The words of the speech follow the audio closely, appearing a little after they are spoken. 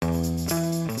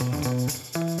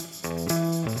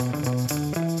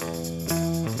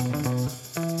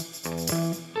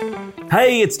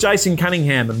Hey, it's Jason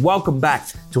Cunningham and welcome back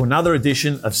to another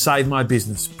edition of Save My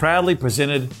Business, proudly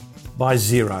presented by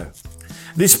Xero.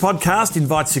 This podcast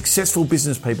invites successful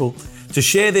business people to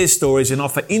share their stories and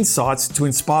offer insights to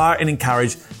inspire and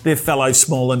encourage their fellow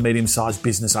small and medium-sized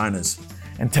business owners.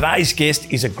 And today's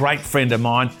guest is a great friend of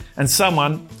mine and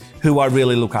someone who I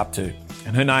really look up to,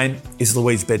 and her name is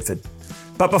Louise Bedford.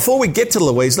 But before we get to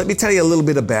Louise, let me tell you a little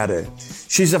bit about her.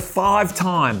 She's a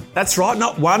 5-time, that's right,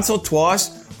 not once or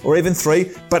twice or even 3,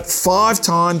 but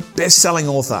 5-time best-selling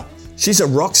author. She's a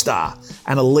rock star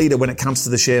and a leader when it comes to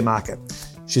the share market.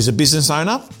 She's a business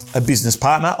owner, a business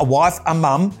partner, a wife, a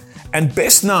mum, and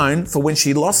best known for when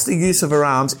she lost the use of her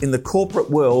arms in the corporate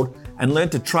world and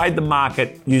learned to trade the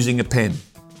market using a pen.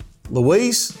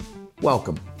 Louise,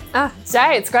 welcome.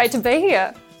 Jay, it's great to be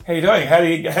here. How you doing? How are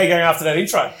you going after that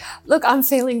intro? Look, I'm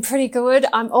feeling pretty good.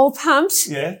 I'm all pumped.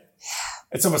 Yeah?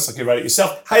 It's almost like you wrote it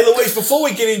yourself. Hey, Louise, before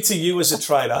we get into you as a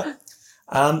trader,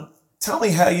 tell me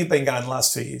how you've been going the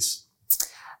last 2 years.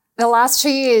 The last 2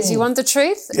 years, you want the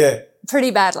truth? Yeah.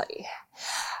 Pretty badly.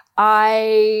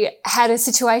 I had a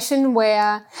situation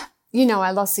where,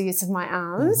 I lost the use of my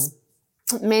arms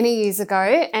many years ago,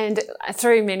 and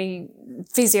through many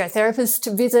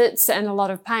physiotherapist visits and a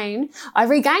lot of pain, I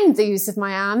regained the use of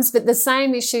my arms, but the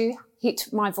same issue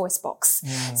hit my voice box.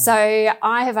 So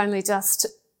I have only just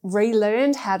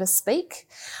relearned how to speak.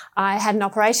 I had an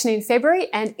operation in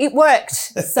February and it worked.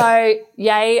 So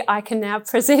yay, I can now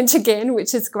present again,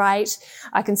 which is great.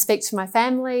 I can speak to my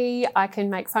family. I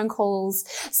can make phone calls.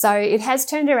 So it has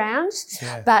turned around,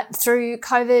 but through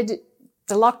COVID,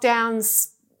 the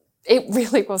lockdowns, it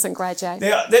really wasn't great, Jay.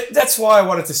 Now, that's why I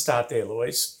wanted to start there,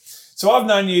 Louise. So I've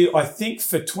known you, I think,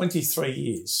 for 23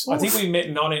 years. Oof. I think we met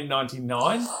in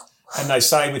 1999. And they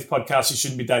say with podcasts you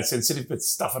shouldn't be date sensitive, but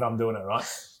stuff it, I'm doing it, right?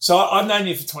 So I've known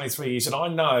you for 23 years, and I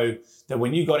know that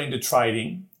when you got into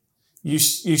trading, you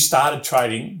started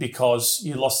trading because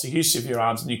you lost the use of your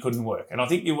arms and you couldn't work. And I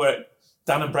think you were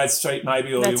Dun & Bradstreet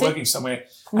maybe, or you're working somewhere,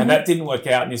 and that didn't work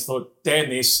out, and you thought, damn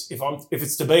this, if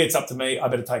it's to be, it's up to me, I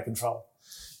better take control.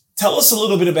 Tell us a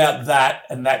little bit about that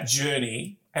and that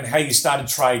journey and how you started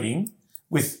trading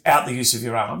without the use of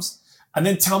your arms. And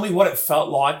then tell me what it felt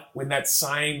like when that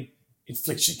same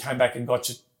infliction came back and got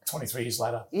you 23 years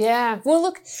later. Yeah. Well,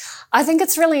 look, I think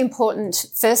it's really important,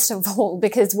 first of all,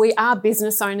 because we are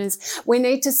business owners. We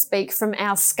need to speak from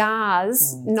our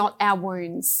scars, not our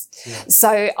wounds. Yeah.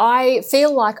 So I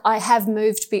feel like I have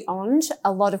moved beyond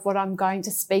a lot of what I'm going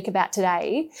to speak about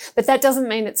today, but that doesn't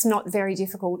mean it's not very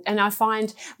difficult. And I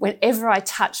find whenever I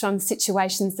touch on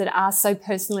situations that are so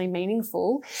personally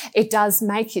meaningful, it does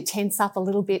make you tense up a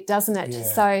little bit, doesn't it? Yeah.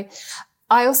 So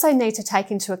I also need to take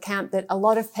into account that a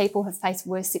lot of people have faced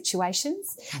worse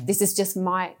situations. This is just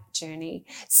my journey.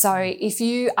 So if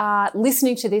you are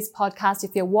listening to this podcast,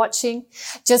 if you're watching,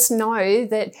 just know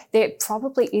that there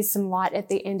probably is some light at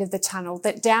the end of the tunnel,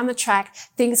 that down the track,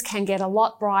 things can get a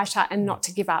lot brighter and not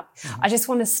to give up. I just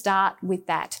want to start with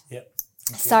that. Yep.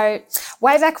 So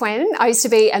way back when, I used to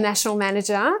be a national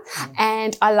manager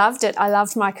and I loved it. I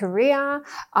loved my career.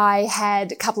 I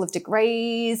had a couple of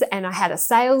degrees and I had a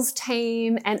sales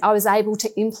team, and I was able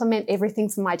to implement everything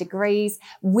from my degrees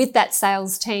with that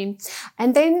sales team.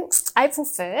 And then April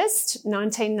 1st,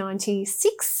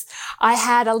 1996, I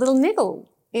had a little niggle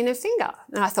in a finger.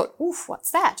 And I thought, oof,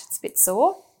 what's that? It's a bit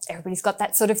sore. Everybody's got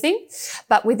that sort of thing.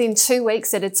 But within 2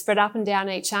 weeks, it had spread up and down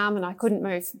each arm and I couldn't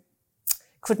move.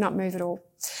 Could not move at all.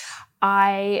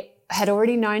 I had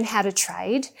already known how to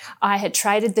trade. I had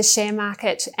traded the share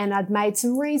market and I'd made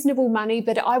some reasonable money,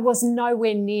 but I was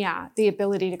nowhere near the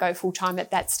ability to go full-time at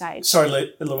that stage.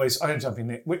 Sorry, Louise, I'm going to jump in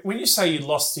there. When you say you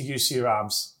lost the use of your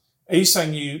arms, are you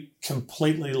saying you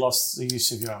completely lost the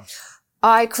use of your arms?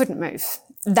 I couldn't move.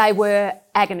 They were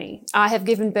agony. I have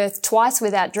given birth twice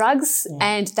without drugs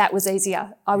and that was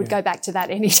easier. I would go back to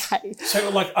that any day. So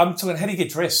I'm talking, how do you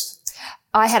get dressed?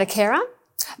 I had a carer.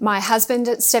 My husband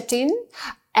stepped in,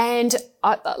 and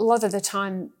a lot of the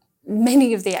time,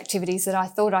 many of the activities that I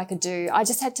thought I could do, I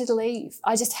just had to leave.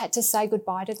 I just had to say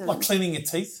goodbye to them. Like cleaning your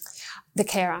teeth? The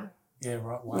carer. Yeah,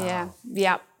 right. Wow.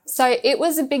 Yeah. So it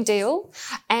was a big deal.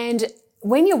 And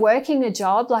when you're working a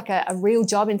job, like a real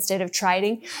job instead of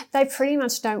trading, they pretty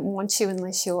much don't want you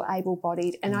unless you're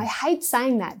able-bodied. And I hate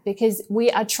saying that because we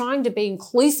are trying to be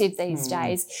inclusive these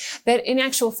days. But in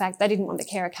actual fact, they didn't want the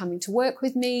carer coming to work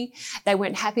with me. They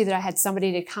weren't happy that I had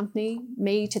somebody to accompany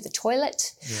me to the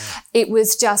toilet. Yeah. It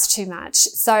was just too much.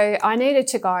 So I needed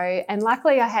to go. And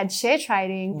luckily I had share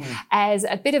trading as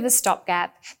a bit of a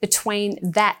stopgap between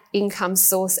that income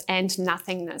source and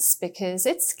nothingness, because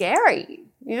it's scary.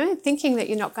 Thinking thinking that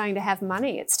you're not going to have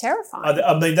money. It's terrifying.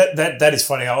 I mean, that is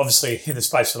funny. Obviously, in the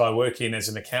space that I work in as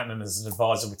an accountant and as an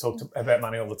advisor, we talk about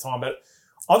money all the time. But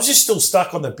I was just still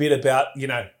stuck on the bit about,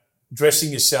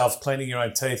 dressing yourself, cleaning your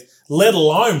own teeth, let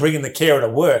alone bringing the carer to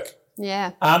work.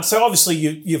 Yeah. So obviously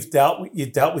you've dealt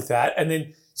with that, and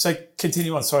then so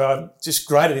continue on. Sorry, I'm just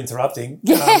great at interrupting,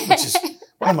 which is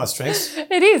one of my strengths.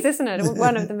 It is, isn't it?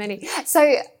 One of the many.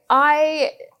 So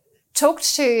I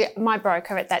talked to my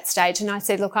broker at that stage and I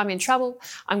said, look, I'm in trouble.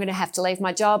 I'm going to have to leave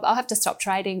my job. I'll have to stop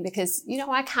trading because,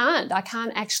 I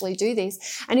can't actually do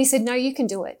this. And he said, no, you can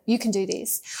do it. You can do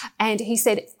this. And he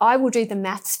said, I will do the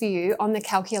maths for you on the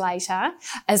calculator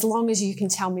as long as you can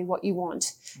tell me what you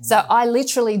want. So I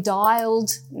literally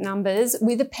dialed numbers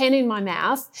with a pen in my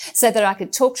mouth so that I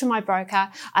could talk to my broker.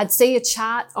 I'd see a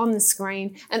chart on the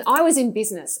screen and I was in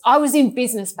business. I was in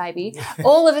business, baby.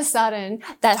 All of a sudden,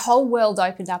 that whole world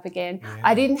opened up again. Yeah.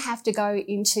 I didn't have to go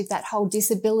into that whole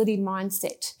disability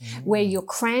mindset where you're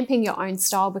cramping your own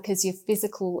style because your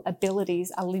physical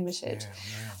abilities are limited.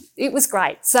 It was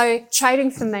great. So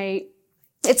trading for me,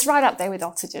 it's right up there with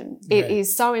oxygen. It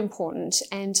is so important.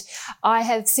 And I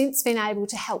have since been able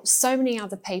to help so many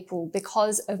other people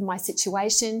because of my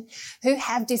situation who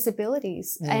have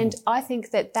disabilities. And I think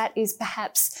that is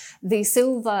perhaps the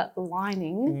silver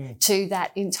lining to that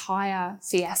entire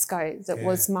fiasco that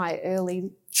was my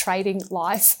early trading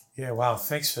life. Yeah, wow.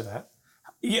 Thanks for that.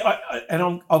 Yeah,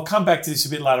 I'll come back to this a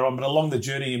bit later on, but along the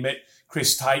journey you met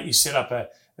Chris Tate, you set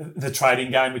up the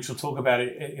trading game, which we'll talk about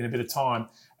in a bit of time.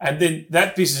 And then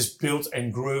that business built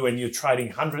and grew, and you're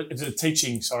teaching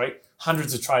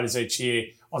hundreds of traders each year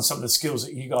on some of the skills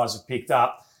that you guys have picked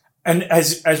up. And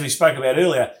as we spoke about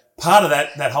earlier, part of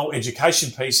that whole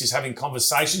education piece is having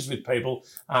conversations with people,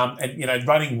 and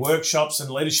running workshops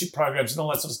and leadership programs and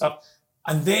all that sort of stuff.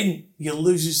 And then you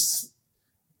lose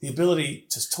the ability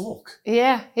to talk.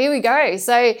 Yeah, here we go.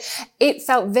 So it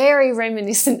felt very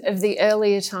reminiscent of the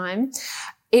earlier time.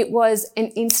 It was an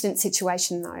instant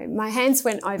situation though. My hands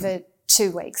went over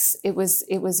 2 weeks. It was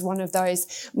one of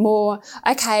those more,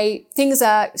 okay, things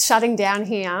are shutting down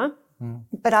here,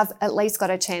 but I've at least got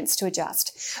a chance to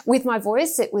adjust. With my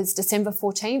voice, it was December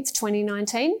 14th,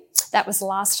 2019. That was the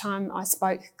last time I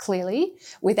spoke clearly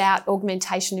without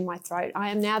augmentation in my throat.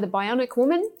 I am now the bionic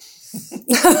woman.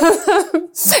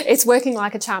 It's working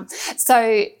like a charm.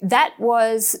 So that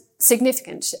was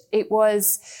significant. It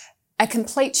was a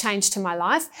complete change to my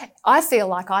life. I feel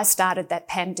like I started that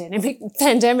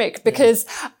pandemic because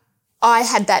I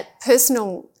had that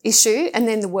personal issue and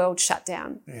then the world shut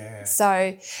down. Yeah.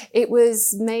 So it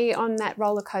was me on that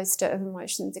roller coaster of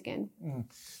emotions again.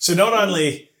 So not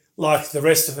only like the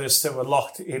rest of us that were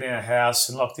locked in our house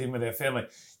and locked in with our family,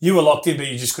 you were locked in but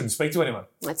you just couldn't speak to anyone.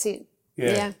 That's it.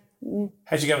 Yeah.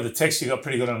 How'd you go with the text? You got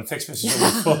pretty good on a text message.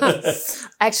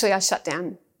 Actually, I shut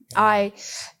down. I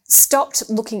stopped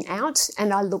looking out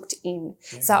and I looked in.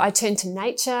 So I turned to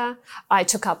nature, I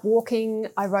took up walking,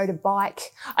 I rode a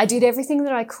bike. I did everything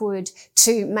that I could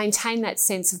to maintain that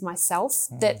sense of myself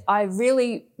that I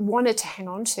really wanted to hang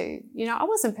on to. I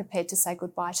wasn't prepared to say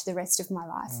goodbye to the rest of my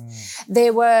life.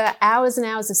 There were hours and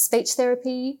hours of speech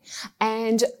therapy,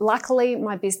 and luckily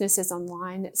my business is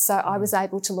online. So I was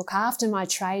able to look after my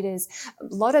traders.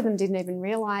 A lot of them didn't even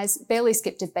realise, barely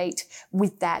skipped a beat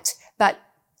with that. But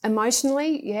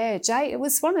emotionally, Jay, it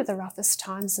was one of the roughest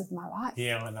times of my life.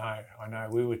 Yeah, I know.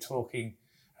 We were talking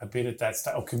a bit at that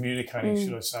stage, or communicating,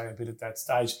 should I say, a bit at that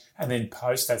stage, and then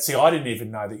post that. See, I didn't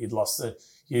even know that you'd lost the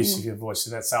use of your voice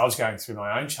at that stage. I was going through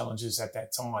my own challenges at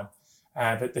that time,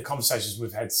 but the conversations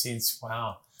we've had since,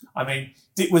 wow. I mean,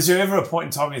 was there ever a point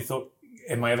in time where you thought,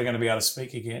 am I ever going to be able to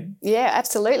speak again? Yeah,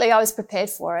 absolutely. I was prepared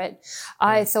for it.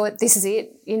 I thought, this is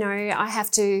it. I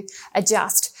have to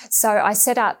adjust. So I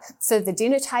set up for the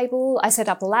dinner table, I set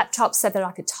up a laptop so that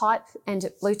I could type and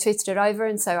it Bluetoothed it over,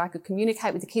 and so I could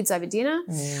communicate with the kids over dinner.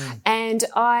 And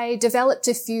I developed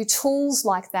a few tools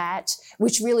like that,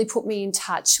 which really put me in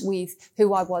touch with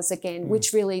who I was again,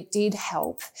 which really did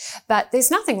help. But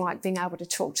there's nothing like being able to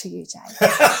talk to you, Jay.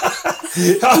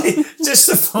 Just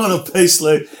the final piece,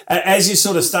 Lou. As you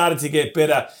sort of started to get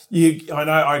better,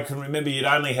 I can remember you'd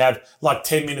only have like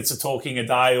 10 minutes of talking a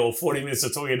day or 40 minutes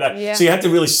of talking a day. Yeah. So you had to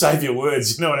really save your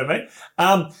words, you know what I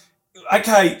mean?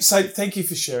 Okay, so thank you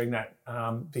for sharing that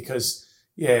because,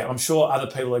 I'm sure other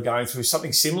people are going through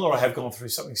something similar or have gone through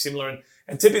something similar.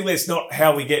 And typically it's not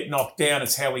how we get knocked down,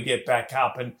 it's how we get back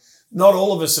up. And not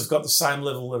all of us have got the same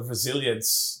level of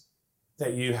resilience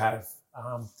that you have.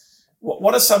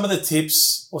 What are some of the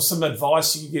tips or some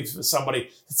advice you give for somebody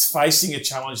that's facing a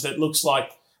challenge that looks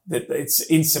like that it's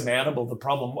insurmountable, the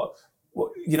problem?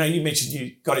 You mentioned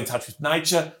you got in touch with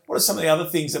nature. What are some of the other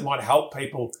things that might help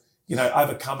people,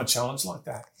 overcome a challenge like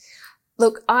that?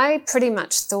 Look, I pretty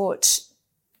much thought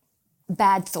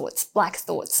bad thoughts, black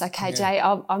thoughts. Okay, Jay,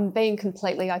 I'm being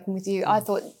completely open with you. I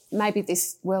thought maybe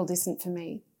this world isn't for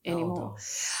me anymore.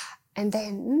 And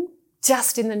then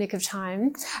just in the nick of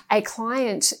time, a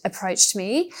client approached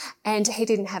me and he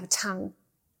didn't have a tongue.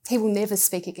 He will never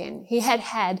speak again. He had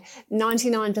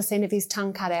 99% of his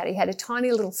tongue cut out. He had a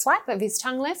tiny little flap of his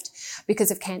tongue left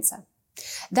because of cancer.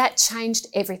 That changed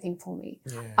everything for me.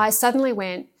 Yeah. I suddenly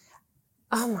went,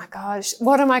 oh my gosh,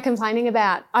 what am I complaining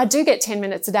about? I do get 10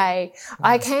 minutes a day.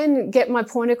 I can get my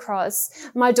point across.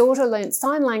 My daughter learnt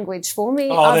sign language for me.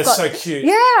 Oh, that's so cute.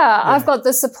 Yeah, I've got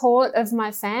the support of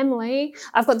my family.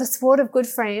 I've got the support of good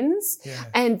friends. Yeah.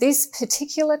 And this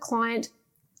particular client,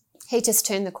 he just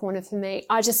turned the corner for me.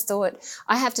 I just thought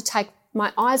I have to take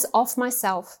my eyes off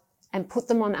myself and put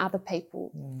them on other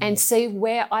people and see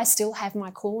where I still have my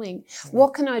calling.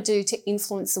 What can I do to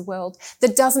influence the world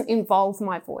that doesn't involve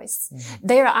my voice?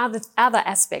 There are other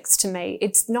aspects to me.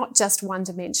 It's not just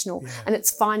one-dimensional, and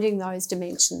it's finding those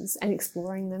dimensions and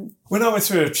exploring them. When I went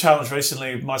through a challenge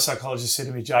recently, my psychologist said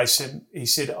to me, Jason, he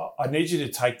said, I need you to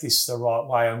take this the right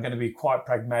way. I'm going to be quite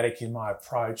pragmatic in my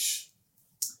approach.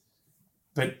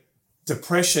 But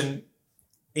depression,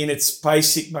 in its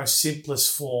basic, most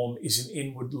simplest form, is an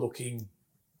inward-looking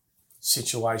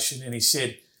situation. And he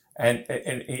said, and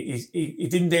he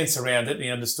didn't dance around it, and he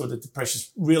understood that depression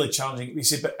is really challenging. He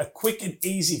said, but a quick and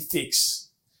easy fix,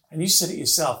 and you said it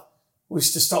yourself,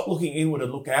 was to stop looking inward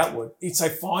and look outward. He'd say,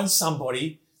 find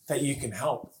somebody that you can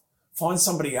help. Find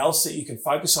somebody else that you can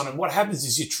focus on. And what happens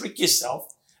is you trick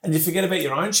yourself and you forget about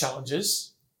your own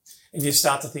challenges and you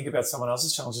start to think about someone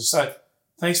else's challenges. So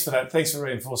thanks for that. Thanks for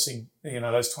reinforcing,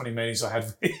 those 20 meetings I had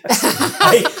with you.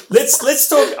 Hey, let's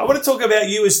talk. I want to talk about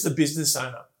you as the business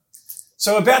owner.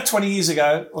 So about 20 years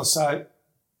ago or so,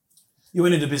 you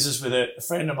went into business with a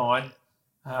friend of mine,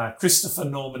 Christopher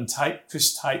Norman Tate,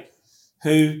 Chris Tate,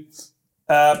 who,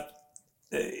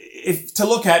 if to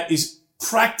look at, is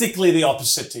practically the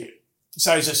opposite to you.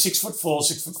 So he's a 6'4",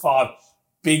 6'5",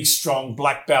 big, strong,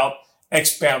 black belt,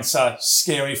 ex-bouncer,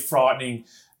 scary, frightening,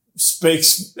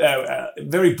 speaks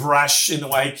very brash in the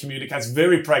way he communicates,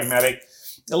 very pragmatic.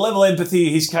 The level of empathy,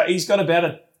 he's got about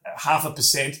a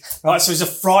 0.5%, right? So he's a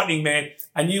frightening man,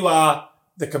 and you are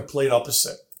the complete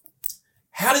opposite.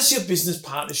 How does your business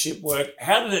partnership work?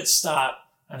 How did it start,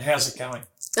 and how's it going?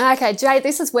 Okay, Jay,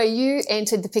 this is where you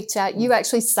entered the picture. You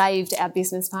actually saved our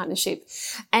business partnership.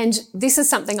 And this is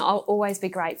something I'll always be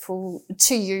grateful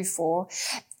to you for.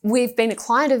 We've been a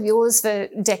client of yours for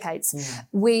decades.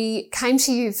 We came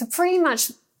to you for pretty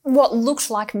much what looked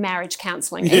like marriage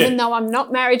counselling, even though I'm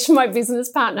not married to my business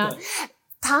partner.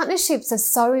 Partnerships are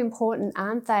so important,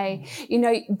 aren't they?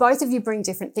 Both of you bring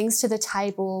different things to the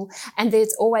table, and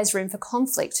there's always room for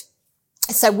conflict.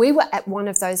 So we were at one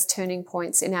of those turning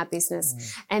points in our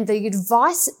business, and the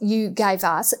advice you gave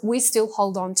us, we still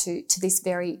hold on to this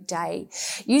very day.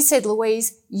 You said,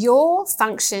 Louise, your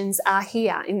functions are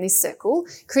here in this circle.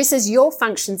 Chris's, your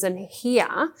functions are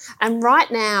here. And right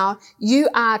now you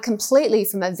are completely,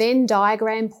 from a Venn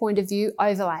diagram point of view,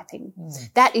 overlapping.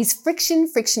 That is friction,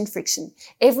 friction, friction.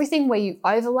 Everything where you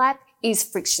overlap is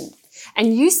friction.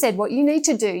 And you said what you need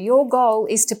to do, your goal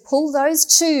is to pull those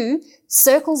two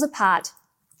circles apart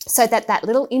so that that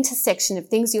little intersection of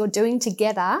things you're doing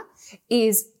together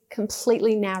is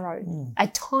completely narrow, a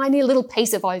tiny little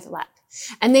piece of overlap.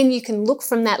 And then you can look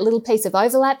from that little piece of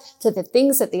overlap to the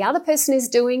things that the other person is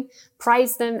doing,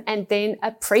 praise them, and then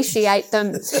appreciate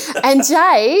them. And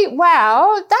Jay,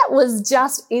 wow, that was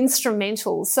just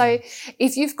instrumental. So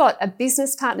if you've got a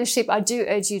business partnership, I do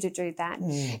urge you to do that.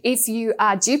 If you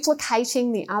are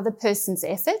duplicating the other person's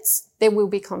efforts, there will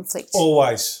be conflict.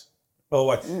 Always.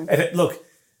 And look,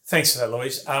 thanks for that,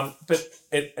 Louise. But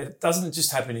it doesn't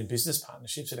just happen in business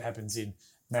partnerships. It happens in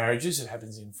marriages. It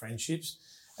happens in friendships.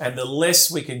 And the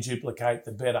less we can duplicate,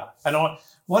 the better. And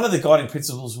one of the guiding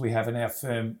principles we have in our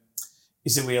firm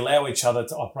is that we allow each other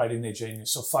to operate in their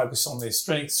genius or focus on their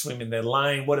strengths, swim in their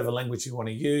lane, whatever language you want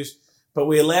to use. But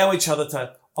we allow each other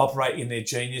to operate in their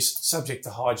genius, subject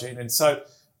to hygiene. And so,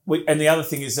 and the other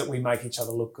thing is that we make each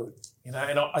other look good. And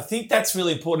I think that's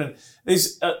really important.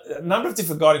 There's a number of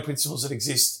different guiding principles that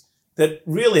exist that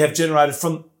really have generated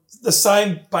from the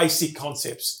same basic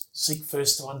concepts. Seek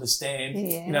first to understand,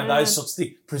 those sorts of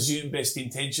things, presume best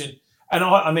intention. And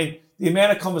I mean, the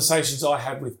amount of conversations I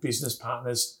have with business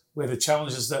partners where the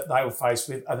challenges that they were faced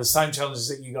with are the same challenges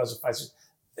that you guys are faced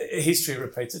with. History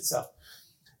repeats itself.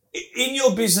 In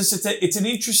your business, it's an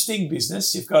interesting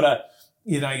business. You've got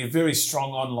you're very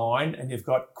strong online and you've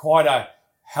got quite a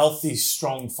healthy,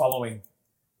 strong following.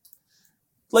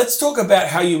 let's talk about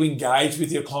how you engage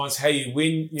with your clients, how you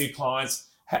win new clients,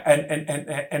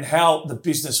 and how the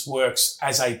business works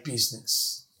as a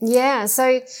business. Yeah,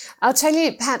 so I'll tell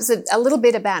you perhaps a little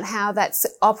bit about how that's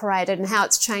operated and how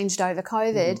it's changed over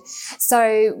COVID.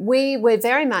 So we were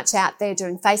very much out there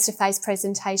doing face-to-face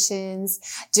presentations,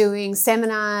 doing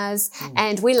seminars,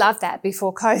 and we loved that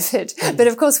before COVID. But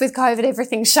of course, with COVID,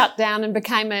 everything shut down and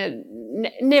became a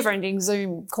never-ending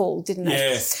Zoom call, didn't it?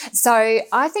 Yeah. So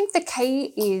I think the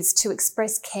key is to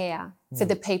express care for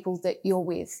the people that you're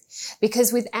with,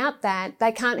 because without that,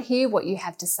 they can't hear what you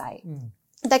have to say.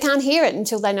 They can't hear it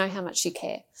until they know how much you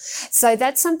care. So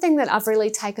that's something that I've really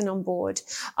taken on board.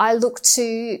 I look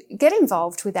to get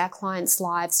involved with our clients'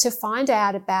 lives to find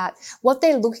out about what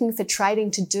they're looking for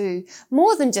trading to do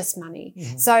more than just money.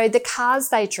 So the cars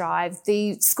they drive,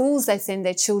 the schools they send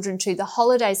their children to, the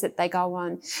holidays that they go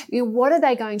on, what are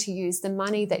they going to use the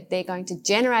money that they're going to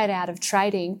generate out of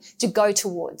trading to go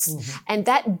towards? And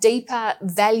that deeper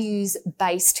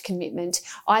values-based commitment,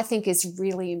 I think, is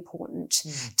really important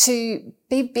to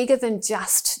be bigger than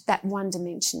just that one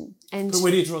dimension. And But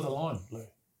where do you draw the line, Lou?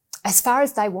 as far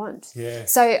as they want. Yeah.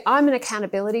 So I'm an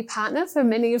accountability partner for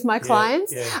many of my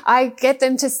clients. yeah. I get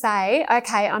them to say,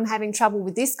 okay, I'm having trouble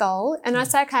with this goal. And I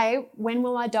say, okay, when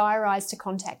will I diarise to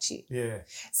contact you? Yeah.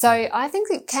 So I think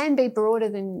it can be broader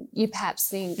than you perhaps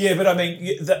think. Yeah, but I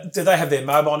mean, do they have their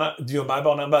your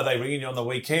mobile number? Are they ringing you on the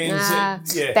weekends?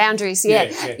 Boundaries,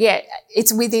 Yeah.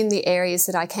 It's within the areas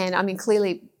that I can. I mean,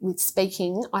 clearly with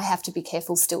speaking, I have to be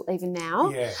careful still even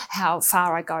now how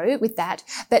far I go with that.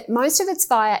 But most of it's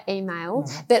via email.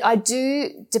 But I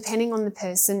do, depending on the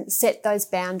person, set those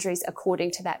boundaries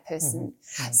according to that person.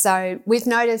 So we've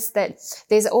noticed that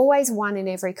there's always one in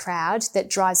every crowd that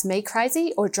drives me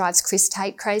crazy or drives Chris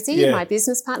Tate crazy, my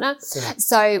business partner.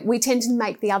 So we tend to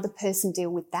make the other person deal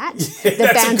with that. The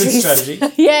that's boundaries, a good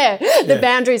strategy. the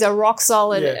boundaries are rock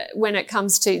solid when it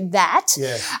comes to that.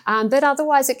 But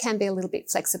otherwise it can be a little bit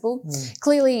flexible.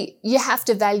 Clearly, you have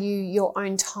to value your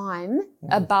own time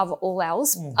above all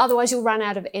else. Otherwise, you'll run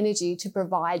out of energy to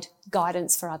provide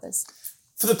guidance for others.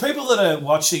 For the people that are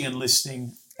watching and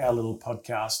listening our little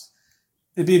podcast,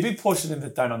 there'd be a big portion of them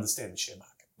that don't understand the share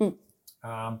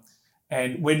market.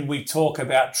 And when we talk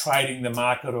about trading the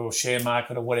market or share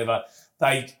market or whatever,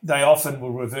 they often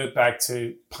will revert back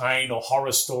to pain or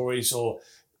horror stories or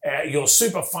your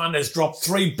super fund has dropped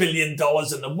 $3 billion and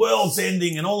the world's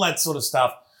ending and all that sort of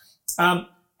stuff.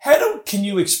 Can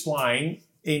you explain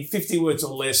in 50 words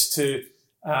or less to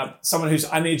someone who's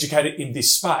uneducated in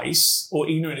this space or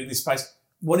ignorant in this space,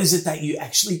 what is it that you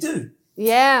actually do?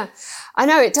 Yeah, I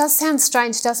know it does sound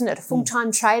strange, doesn't it? A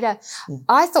full-time trader.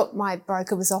 I thought my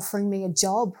broker was offering me a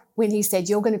job when he said,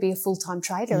 you're going to be a full-time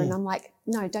trader. And I'm like,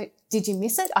 no, did you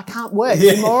miss it? I can't work,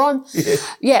 you moron.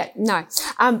 No.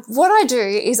 What I do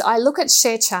is I look at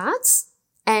share charts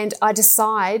and I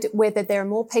decide whether there are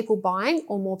more people buying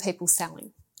or more people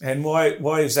selling. And why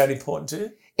is that important to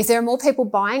you? If there are more people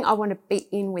buying, I want to be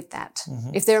in with that.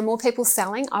 If there are more people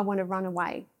selling, I want to run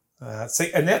away.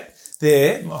 And that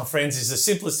there, my friends, is the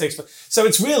simplest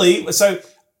explanation. So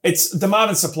it's demand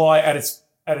and supply at its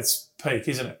peak,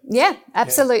 isn't it? Yeah,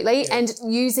 absolutely. Yeah. And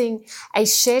using a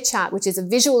share chart, which is a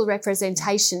visual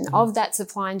representation of that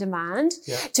supply and demand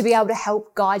to be able to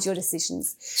help guide your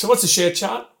decisions. So what's a share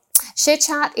chart? Share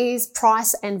chart is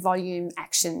price and volume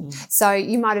action. So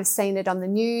you might have seen it on the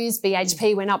news.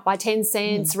 BHP went up by 10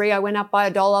 cents. Rio went up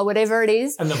by $1, whatever it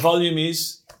is. And the volume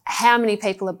is? How many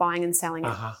people are buying and selling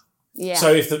it. Yeah.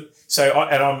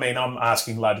 I'm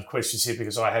asking loaded questions here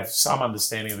because I have some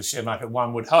understanding of the share market,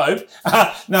 one would hope.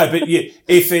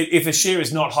 If a share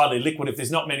is not highly liquid, if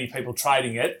there's not many people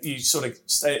trading it, you sort of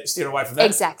steer away from that.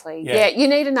 Exactly. Yeah. You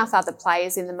need enough other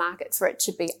players in the market for it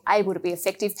to be able to be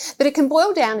effective. But it can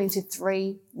boil down into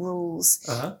 3 rules.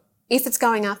 If it's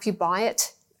going up, you buy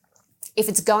it. If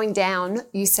it's going down,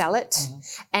 you sell it.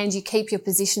 And you keep your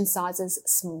position sizes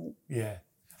small. Yeah.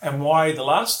 And why the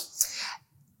last?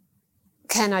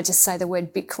 Can I just say the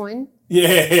word Bitcoin?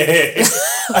 Yeah.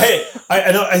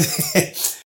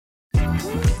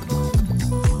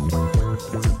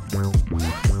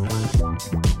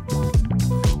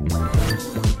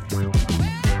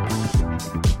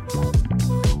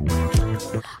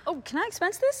 Oh, can I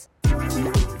expense this?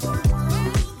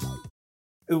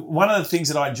 One of the things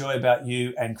that I enjoy about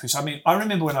you and Chris, I mean, I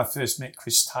remember when I first met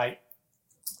Chris Tate,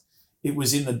 it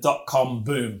was in the .com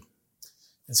boom.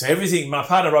 And so my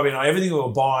partner Robbie and I, everything we were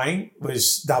buying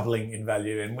was doubling in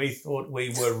value. And we thought we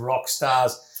were rock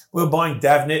stars. We were buying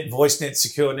DavNet, VoiceNet,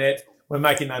 SecureNet. We're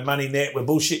making no money net. We're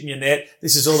bullshitting your net.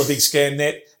 This is all a big scam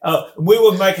net. We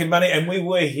were making money and we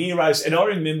were heroes. And I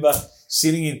remember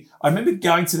sitting in. I remember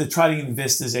going to the Trading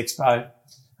Investors Expo,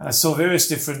 and I saw various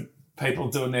different people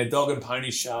doing their dog and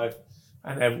pony show,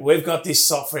 and we've got this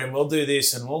software, and we'll do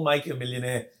this, and we'll make you a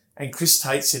millionaire. And Chris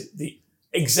Tate said the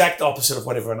exact opposite of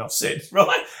what everyone else said,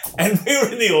 right? And we were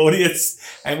in the audience,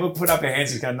 and we put up our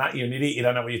hands and go, "Nut, you're an idiot. You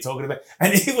don't know what you're talking about."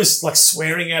 And he was like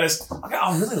swearing at us. I go,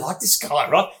 "I really like this guy,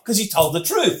 right? Because he told the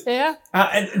truth." Yeah.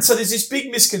 And so there's this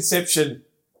big misconception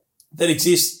that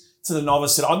exists to the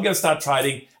novice that I'm going to start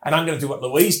trading and I'm going to do what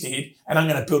Louise did and I'm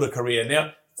going to build a career.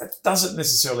 Now, that doesn't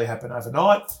necessarily happen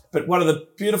overnight, but one of the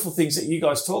beautiful things that you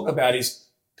guys talk about is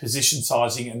position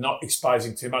sizing and not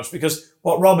exposing too much, because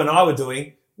what Rob and I were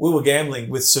doing, we were gambling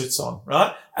with suits on,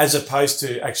 right? As opposed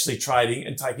to actually trading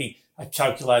and taking a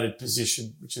calculated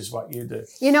position, which is what you do.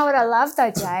 You know what I love though,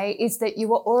 Jay, is that you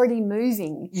were already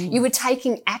moving. You were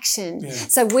taking action. Yeah.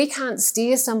 So we can't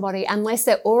steer somebody unless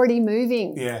they're already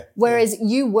moving. Yeah. Whereas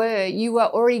you were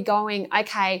already going,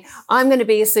 okay, I'm going to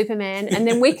be a Superman, and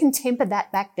then we can temper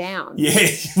that back down. Yeah,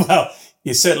 well,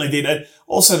 you certainly did. And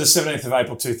also the 17th of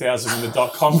April 2000 when the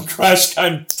dot-com crash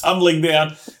came tumbling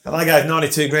down, and I gave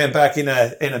 92 grand back in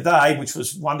a day, which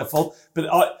was wonderful.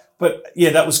 But yeah,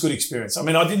 that was good experience. I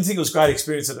mean, I didn't think it was great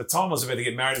experience at the time. I was about to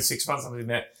get married in 6 months. I didn't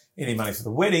have any money for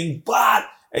the wedding, but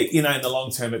in the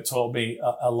long term, it taught me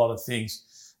a lot of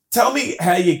things. Tell me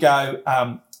how you go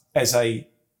as a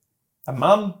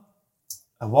mum,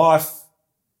 a wife,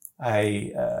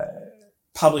 a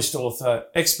published author,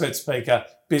 expert speaker,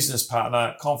 business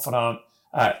partner, confidant,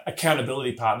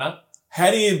 accountability partner.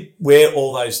 How do you wear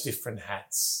all those different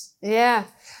hats? Yeah.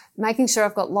 Making sure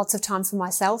I've got lots of time for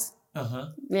myself.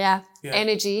 Yeah.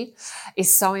 Energy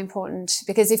is so important,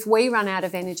 because if we run out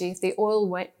of energy, if the oil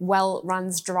well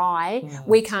runs dry,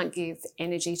 we can't give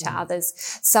energy to others.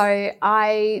 So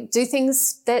I do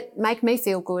things that make me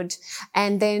feel good,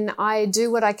 and then I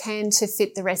do what I can to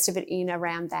fit the rest of it in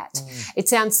around that. It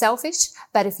sounds selfish,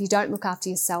 but if you don't look after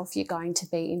yourself, you're going to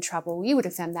be in trouble. You would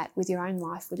have found that with your own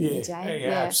life, wouldn't you, Jay?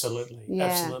 Yeah, absolutely. Yeah.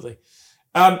 Absolutely.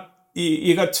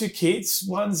 You got 2 kids.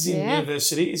 One's in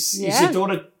university. Is your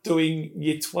daughter doing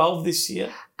year 12 this year?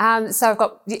 So I've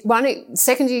got one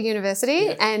second year university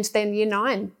and then year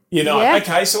 9. Year 9. Yeah.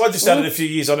 Okay, so I just added a few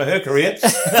years onto her career.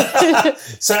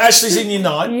 So Ashley's in year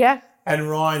 9. Yeah. And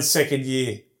Ryan's second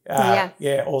year.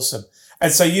 Yeah, awesome.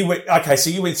 And so you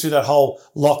went through that whole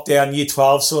lockdown year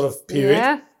 12 sort of period.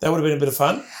 Yeah. That would have been a bit of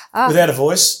fun without a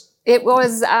voice. It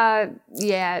was,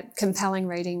 compelling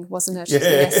reading, wasn't it? Yeah.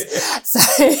 Yes. So,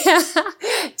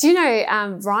 do you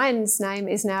know Ryan's name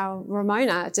is now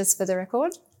Ramona, just for the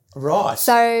record? Right.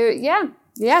 So,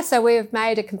 so we've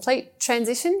made a complete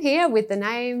transition here with the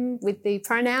name, with the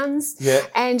pronouns. Yeah.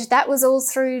 And that was all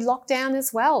through lockdown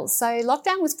as well. So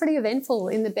lockdown was pretty eventful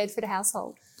in the Bedford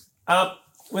household.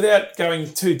 Without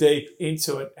going too deep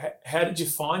into it, how did you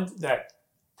find that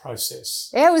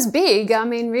process? Yeah, it was big. I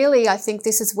mean, really, I think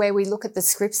this is where we look at the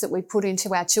scripts that we put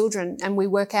into our children and we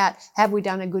work out, have we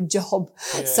done a good job?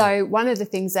 Yeah. So one of the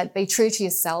things that be true to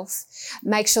yourself,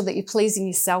 make sure that you're pleasing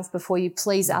yourself before you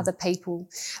please other people,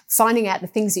 finding out the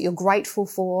things that you're grateful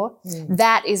for,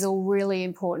 that is all really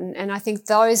important. And I think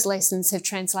those lessons have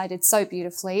translated so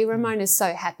beautifully. Ramona's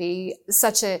so happy,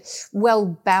 such a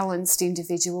well-balanced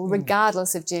individual,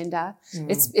 regardless of gender.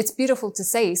 It's beautiful to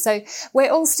see. So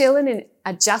we're all still in an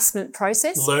adjustment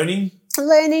process. Learning,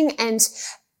 and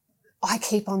I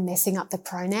keep on messing up the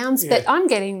pronouns, but I'm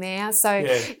getting there. So,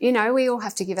 we all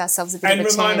have to give ourselves a bit of a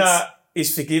chance. And Ramona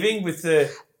is forgiving with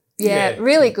the...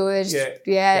 really good.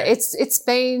 Yeah. It's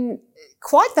been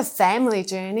quite the family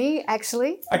journey,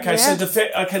 actually. Okay, so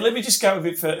let me just go a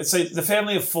bit further. So the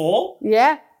family of 4?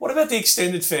 Yeah. What about the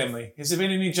extended family? Has there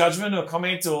been any judgment or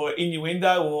comment or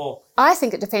innuendo or... I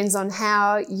think it depends on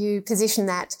how you position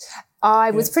that.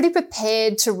 I was pretty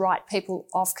prepared to write people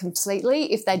off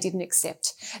completely if they didn't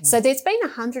accept. So there's been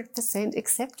 100%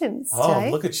 acceptance. Oh, Jay.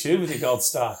 Look at you with your gold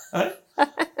star. Eh?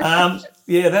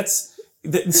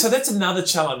 So that's another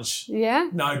challenge. Yeah.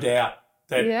 No doubt.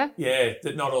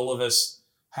 That not all of us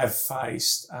have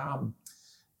faced.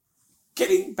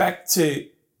 Getting back to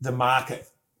the market.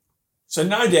 So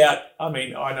no doubt, I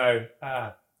mean, I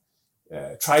know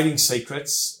trading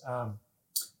secrets.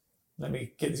 Let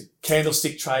me get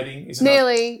candlestick trading. Is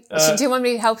Nearly. Do you want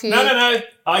me to help you? No.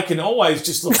 I can always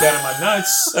just look down at my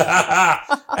notes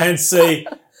and see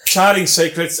charting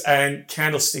secrets and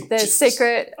candlestick. The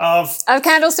secret of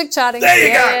candlestick charting. There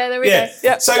you go. Yeah, there we go.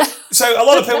 Yep. So a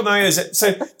lot of people know that.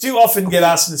 So do you often get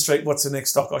asked in the street, what's the next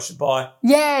stock I should buy?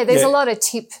 Yeah, there's Yeah. a lot of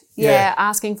tip.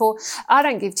 Asking for. I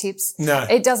don't give tips. No.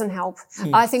 It doesn't help.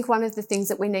 I think one of the things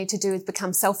that we need to do is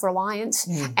become self-reliant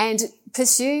and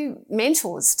pursue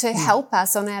mentors to help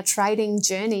us on our trading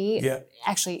journey. Yeah.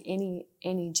 Actually,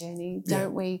 any journey,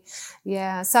 don't we?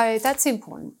 Yeah. So that's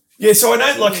important. Yeah, so I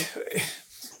know,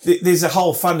 there's a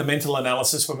whole fundamental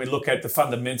analysis when we look at the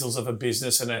fundamentals of a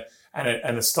business and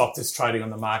a stock that's trading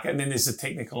on the market. And then there's the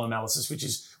technical analysis, which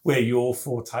is where your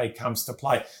forte comes to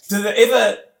play. Do they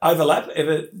ever overlap?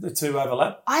 The two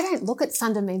overlap? I don't look at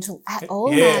fundamental at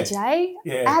all Yeah. now, Jay.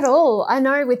 Yeah. At all. I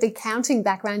know with the accounting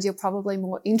background, you're probably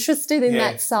more interested in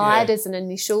Yeah, that side yeah. as an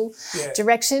initial Yeah.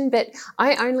 direction, but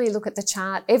I only look at the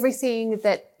chart. Everything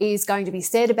that is going to be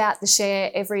said about the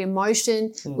share, every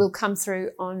emotion will come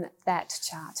through on that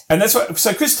chart. And that's what,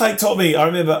 so Chris Tate taught me, I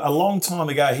remember a long time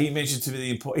ago, he mentioned to me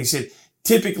the important,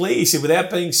 he said,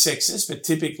 without being sexist, but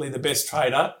typically the best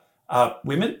trader are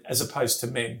women as opposed to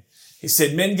men. He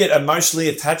said men get emotionally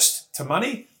attached to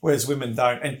money, whereas women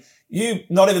don't. And you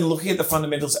not even looking at the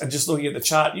fundamentals and just looking at the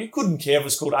chart, you couldn't care if it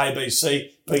was called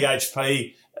ABC,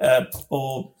 BHP,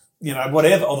 or,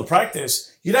 whatever, or the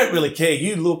practice. You don't really care.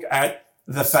 You look at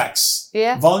the facts.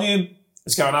 Yeah. Volume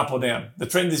is going up or down. The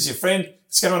trend is your friend. If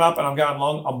it's going up and I'm going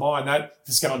long, I'm buying that. If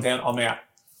it's going down, I'm out.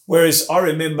 Whereas I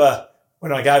remember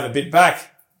when I gave a bit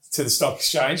back to the stock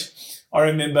exchange, I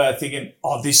remember thinking,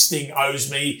 this thing owes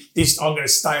me this. I'm going to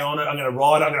stay on it. I'm going to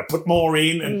ride. I'm going to put more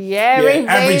in and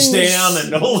average down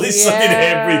and all this. I did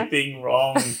everything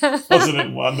wrong. Wasn't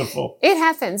it wonderful? It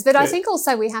happens. But I think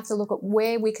also we have to look at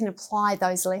where we can apply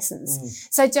those lessons.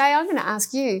 So Jay, I'm going to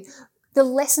ask you, the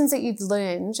lessons that you've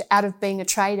learned out of being a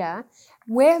trader,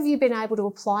 where have you been able to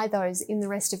apply those in the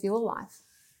rest of your life?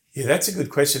 Yeah, that's a good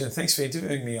question. And thanks for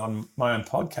interviewing me on my own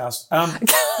podcast.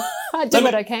 I do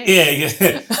what I can.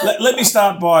 Yeah. Let me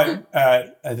start by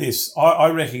this. I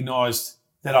recognised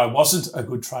that I wasn't a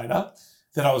good trader,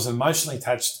 that I was emotionally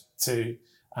attached to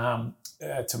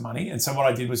money. And so what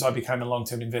I did was I became a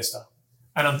long-term investor.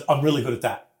 And I'm really good at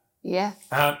that. Yeah.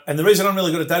 And the reason I'm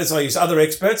really good at that is I use other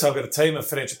experts. I've got a team of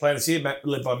financial planners here,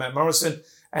 led by Matt Morrison.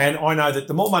 And I know that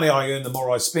the more money I earn, the more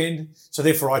I spend. So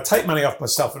therefore, I take money off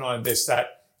myself and I invest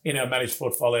that in a managed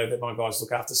portfolio that my guys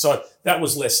look after. So that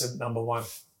was lesson number one.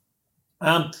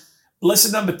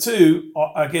 Lesson number two,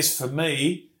 I guess for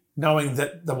me, knowing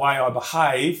that the way I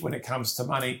behave when it comes to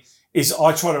money is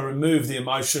I try to remove the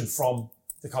emotion from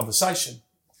the conversation.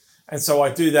 And so I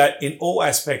do that in all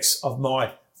aspects of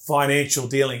my financial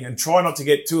dealing and try not to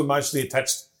get too emotionally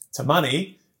attached to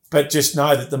money, but just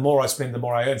know that the more I spend, the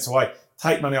more I earn. So I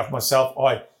take money off myself.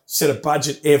 I set a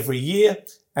budget every year,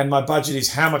 and my budget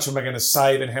is how much am I going to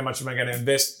save and how much am I going to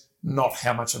invest, not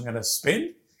how much I'm going to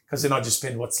spend, because then I just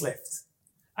spend what's left.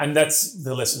 And that's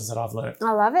the lessons that I've learned.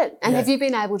 I love it. And have you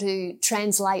been able to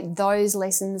translate those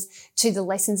lessons to the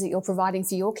lessons that you're providing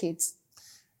for your kids?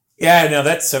 Yeah, now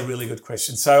that's a really good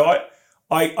question. So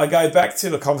I go back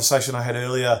to a conversation I had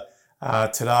earlier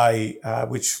today,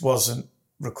 which wasn't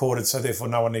recorded, so therefore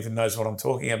no one even knows what I'm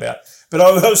talking about. But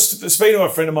I was speaking to a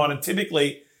friend of mine, and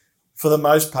typically, for the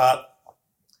most part,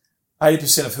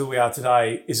 80% of who we are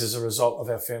today is as a result of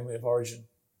our family of origin.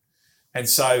 And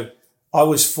so I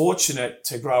was fortunate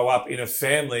to grow up in a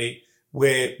family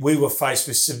where we were faced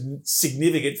with some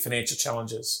significant financial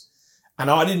challenges.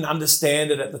 And I didn't understand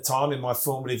it at the time in my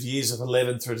formative years of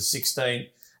 11 through to 16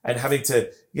 and having to,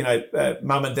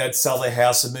 mum and dad sell their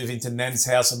house and move into nan's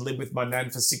house and live with my nan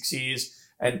for 6 years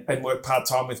and work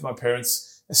part-time with my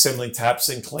parents, assembling taps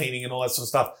and cleaning and all that sort of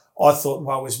stuff. I thought,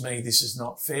 woe is me, this is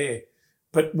not fair.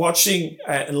 But watching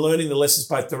and learning the lessons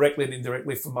both directly and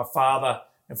indirectly from my father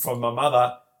and from my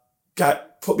mother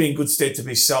put me in good stead to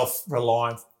be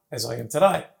self-reliant as I am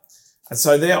today. And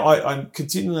so there I'm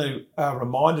continually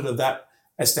reminded of that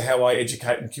as to how I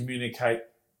educate and communicate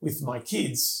with my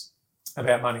kids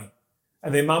about money.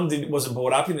 And their mum wasn't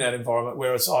brought up in that environment,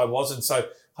 whereas I was. And so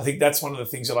I think that's one of the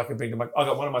things that I can bring to I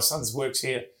got one of my sons works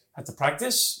here at the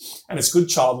practice, and it's good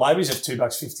child labour. He's at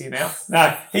 $2.50 an hour.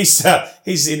 No,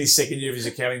 he's in his second year of his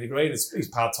accounting degree, and it's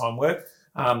part-time work.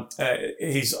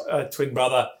 His twin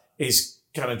brother is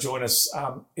going to join us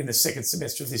in the second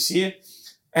semester of this year.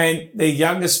 And their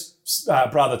youngest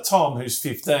brother, Tom, who's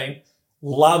 15,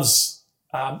 loves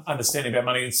understanding about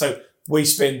money. And so we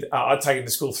spend, I take him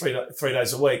to school three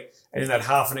days a week. And in that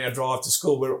half an hour drive to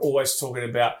school, we're always talking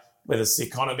about whether it's the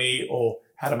economy or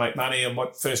how to make money and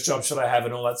what first job should I have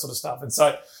and all that sort of stuff. And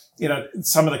so,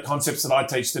 some of the concepts that I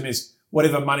teach them is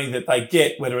whatever money that they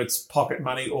get, whether it's pocket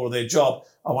money or their job,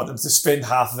 I want them to spend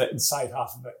half of it and save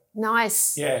half of it.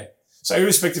 Nice. Yeah. So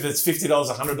irrespective if it's $50,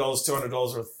 $100, $200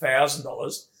 or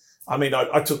 $1,000, I mean,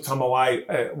 I took Tom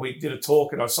away. We did a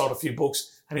talk and I sold a few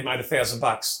books and he made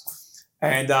 $1,000.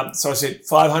 And so I said,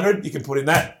 500, you can put in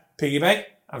that piggy bank,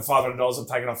 and $500 I'm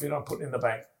taking off you and I'm putting in the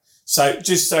bank. So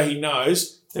just so he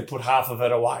knows to put half of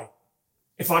it away.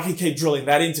 If I can keep drilling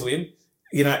that into him,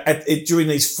 you know, during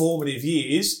these formative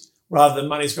years, rather than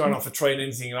money's growing off a tree and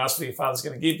anything you ask for your father's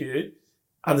going to give you,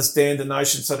 understand the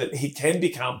notion so that he can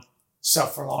become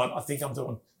self-reliant. I think I'm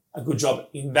doing a good job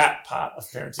in that part of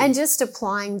parenting. And just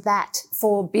applying that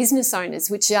for business owners,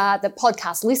 which are the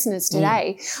podcast listeners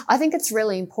today, I think it's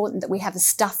really important that we have a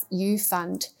Stuff You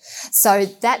fund. So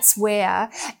that's where,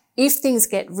 if things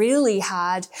get really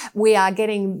hard, we are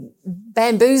getting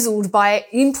bamboozled by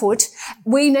input,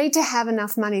 we need to have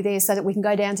enough money there so that we can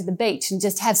go down to the beach and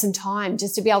just have some time,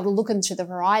 just to be able to look into the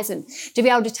horizon, to be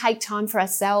able to take time for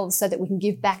ourselves so that we can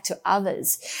give back to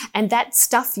others. And that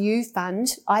Stuff You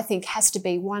fund, I think, has to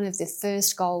be one of the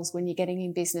first goals when you're getting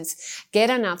in business. Get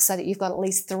enough so that you've got at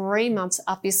least 3 months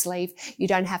up your sleeve. You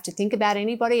don't have to think about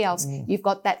anybody else. You've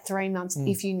got that 3 months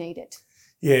if you need it.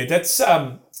 Yeah, that's...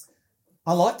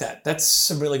 I like that. That's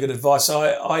some really good advice.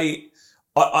 I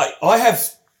have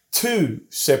 2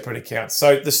 separate accounts.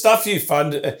 So the Stuff You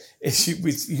fund,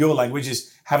 with your language,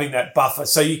 is having that buffer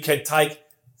so you can take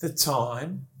the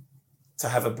time to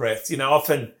have a breath. You know,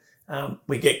 often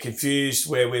we get confused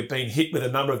where we've been hit with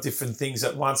a number of different things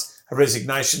at once. A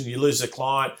resignation, you lose a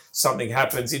client, something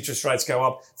happens, interest rates go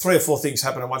up, 3 or 4 things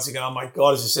happen at once. You go, oh my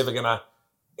God, is this ever going to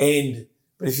end?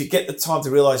 But if you get the time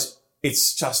to realise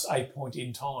it's just a point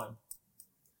in time,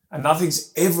 and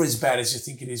nothing's ever as bad as you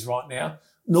think it is right now,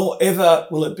 nor ever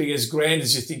will it be as grand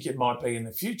as you think it might be in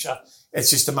the future. It's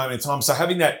just a moment in time. So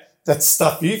having that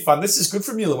Stuff You fund, this is good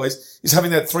from you, Louise, is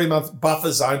having that 3-month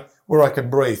buffer zone where I can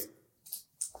breathe.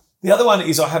 The other one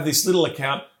is I have this little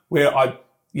account where I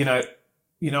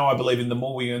believe in the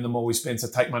more we earn, the more we spend. So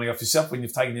take money off yourself. When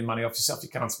you've taken your money off yourself, you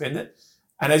can't spend it.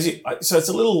 And so it's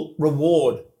a little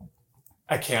reward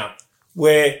account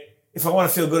where if I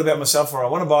want to feel good about myself, or I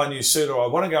want to buy a new suit, or I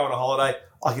want to go on a holiday,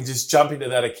 I can just jump into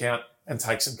that account and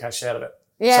take some cash out of it.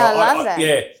 Yeah, so I love that.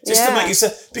 Yeah, just to make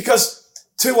yourself, because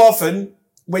too often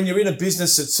when you're in a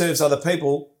business that serves other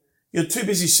people, you're too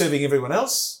busy serving everyone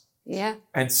else. Yeah.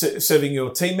 And serving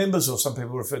your team members, or some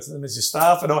people refer to them as your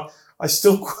staff. And I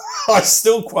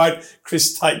still quote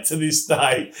Chris Tate to this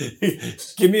day.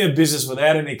 Give me a business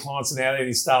without any clients and without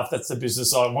any staff. That's the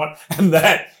business I want. And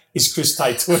that is Chris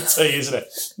Tate to a T, isn't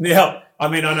it? Now, I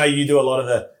mean, I know you do a lot of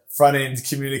the front end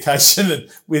communication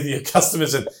with your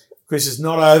customers, and Chris is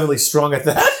not overly strong at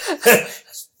that.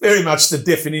 Very much the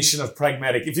definition of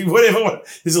pragmatic. If you whatever want,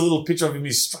 there's a little picture of him,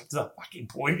 he's straight to the fucking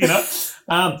point, you know.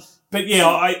 But yeah,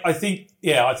 I think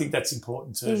that's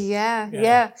important too.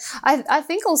 Yeah. I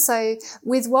think also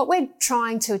with what we're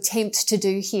trying to attempt to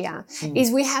do here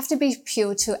is we have to be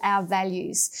pure to our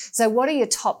values. So what are your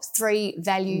top 3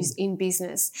 values in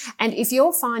business? And if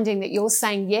you're finding that you're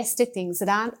saying yes to things that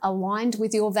aren't aligned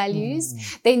with your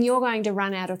values, then you're going to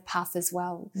run out of puff as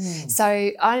well.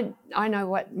 So I know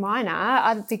what mine are.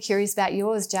 I'd be curious about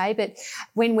yours, Jay, but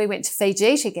when we went to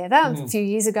Fiji together a few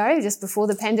years ago, just before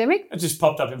the pandemic. It just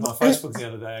popped up in my Facebook the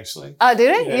other day, actually. Oh,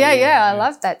 did it? Yeah. I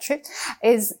love that trip.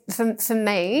 Is for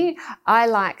me, I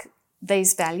like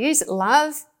these values: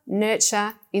 love,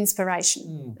 nurture,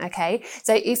 inspiration. Okay.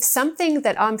 So if something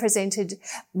that I'm presented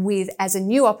with as a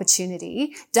new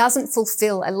opportunity doesn't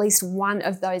fulfill at least one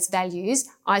of those values,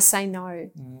 I say no.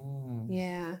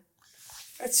 Yeah.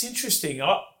 That's interesting.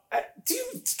 Can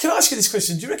I ask you this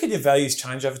question? Do you reckon your values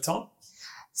change over time?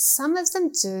 Some of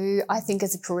them do, I think,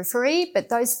 as a periphery, but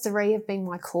those 3 have been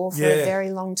my core for a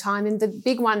very long time. And the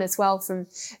big one as well,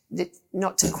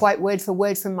 not to quote word for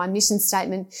word from my mission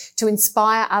statement, to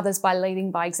inspire others by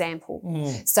leading by example.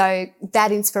 So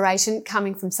that inspiration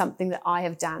coming from something that I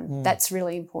have done, that's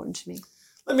really important to me.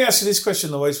 Let me ask you this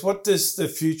question, Louise. What does the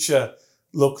future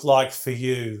look like for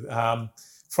you?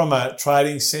 From a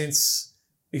trading sense,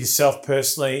 yourself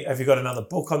personally, have you got another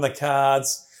book on the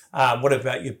cards? What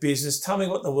about your business? Tell me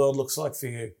what the world looks like for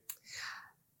you.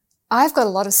 I've got a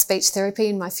lot of speech therapy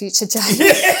in my future, Jay.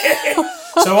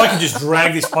 So I can just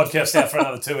drag this podcast out for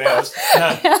another 2 hours.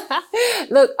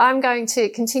 Look, I'm going to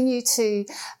continue to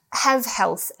have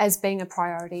health as being a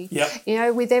priority. You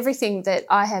know, with everything that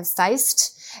I have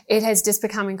faced, it has just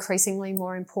become increasingly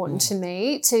more important to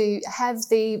me to have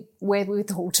the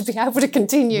wherewithal to be able to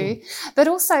continue. But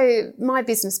also my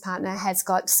business partner has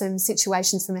got some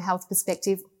situations from a health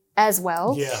perspective as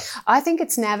well. Yeah. I think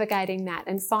it's navigating that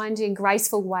and finding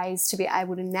graceful ways to be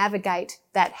able to navigate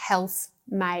that health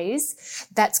maze.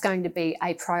 That's going to be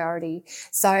a priority.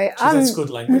 So that's good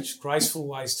language. Graceful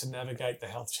ways to navigate the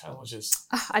health challenges.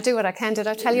 I do what I can. Did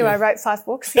I tell you I wrote 5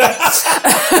 books? Hey,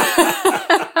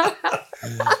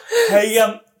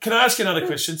 can I ask you another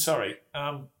question? Sorry.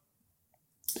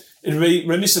 It'd be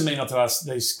remiss of me not to ask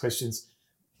these questions.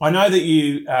 I know that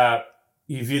you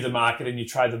view the market and you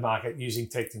trade the market using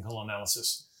technical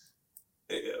analysis.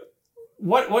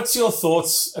 What's your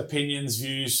thoughts, opinions,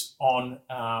 views on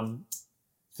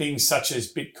things such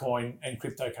as Bitcoin and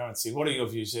cryptocurrency? What are your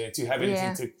views there? Do you have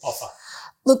anything to offer?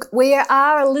 Look, we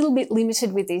are a little bit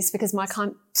limited with this because my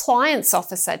compliance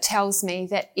officer tells me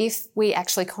that if we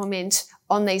actually comment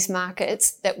on these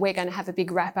markets, that we're going to have a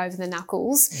big rap over the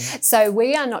knuckles. So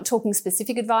we are not talking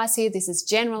specific advice here. This is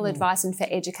general advice and for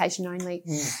education only.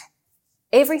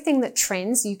 Everything that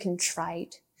trends, you can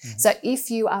trade. So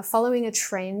if you are following a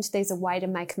trend, there's a way to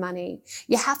make money.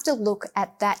 You have to look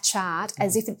at that chart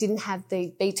as if it didn't have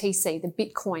the BTC, the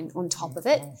Bitcoin on top of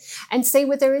it, and see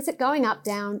whether is it going up,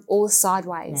 down or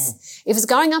sideways. If it's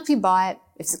going up, you buy it.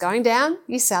 If it's going down,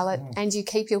 you sell it and you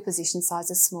keep your position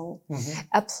sizes small.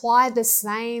 Apply the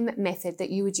same method that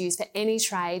you would use for any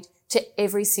trade to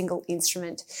every single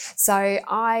instrument. So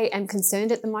I am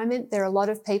concerned at the moment. There are a lot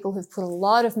of people who've put a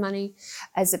lot of money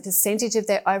as a percentage of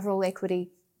their overall equity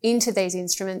into these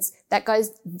instruments. That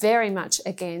goes very much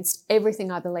against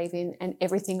everything I believe in and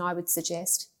everything I would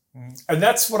suggest. And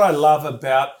that's what I love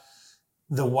about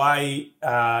the way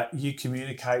you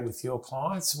communicate with your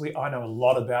clients. I know a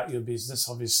lot about your business,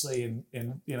 obviously,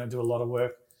 and do a lot of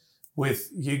work with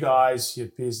you guys, your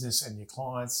business and your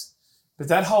clients. But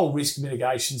that whole risk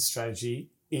mitigation strategy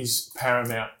is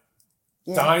paramount.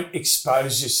 Don't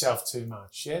expose yourself too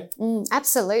much,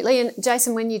 Absolutely. And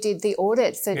Jason, when you did the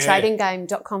audit for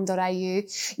tradinggame.com.au,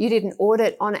 you did an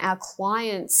audit on our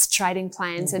clients' trading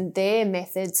plans and their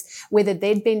methods, whether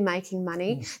they'd been making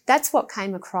money. That's what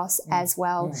came across as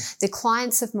well. The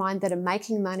clients of mine that are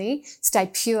making money stay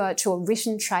pure to a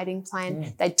written trading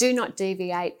plan. They do not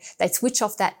deviate. They switch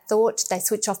off that thought. They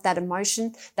switch off that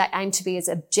emotion. They aim to be as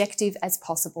objective as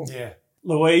possible. Yeah.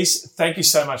 Louise, thank you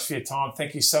so much for your time.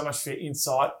 Thank you so much for your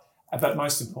insight. But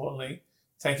most importantly,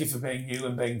 thank you for being you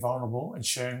and being vulnerable and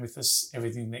sharing with us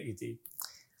everything that you did.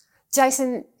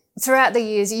 Jason, throughout the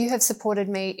years, you have supported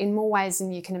me in more ways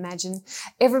than you can imagine.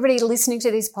 Everybody listening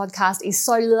to this podcast is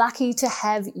so lucky to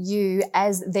have you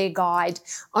as their guide.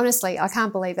 Honestly, I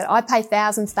can't believe it. I pay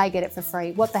thousands, they get it for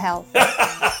free. What the hell?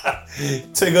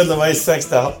 Too good, Louise. Thanks,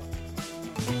 Dale.